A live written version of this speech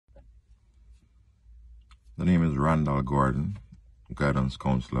The name is Randall Gordon, guidance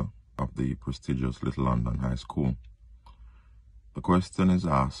counselor of the prestigious Little London High School. The question is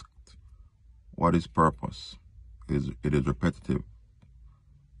asked, what is purpose? It is repetitive.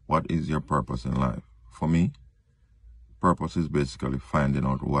 What is your purpose in life? For me, purpose is basically finding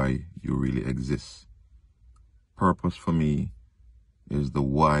out why you really exist. Purpose for me is the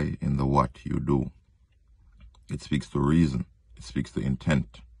why in the what you do. It speaks to reason. It speaks to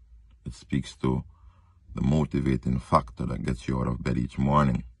intent. It speaks to the motivating factor that gets you out of bed each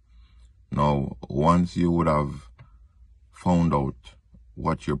morning. Now, once you would have found out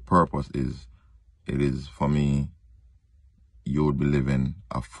what your purpose is, it is, for me, you would be living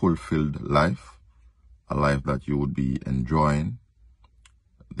a fulfilled life, a life that you would be enjoying,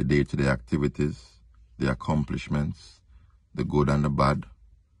 the day-to-day activities, the accomplishments, the good and the bad.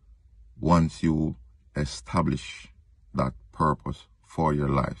 Once you establish that purpose for your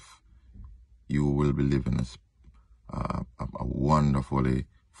life, you will be living a wonderfully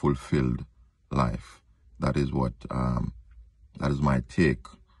fulfilled life. That is what, that is my take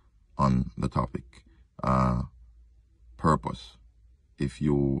on the topic. Purpose. If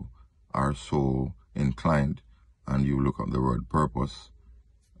you are so inclined and you look up the word purpose,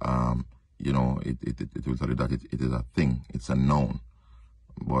 you know, it will tell you that it is a thing, it's a noun.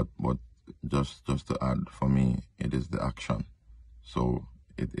 But just to add, for me, it is the action. So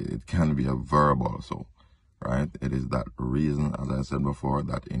it can be a verb also, right? It is that reason, as I said before,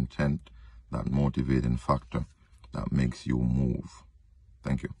 that intent, that motivating factor that makes you move.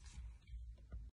 Thank you.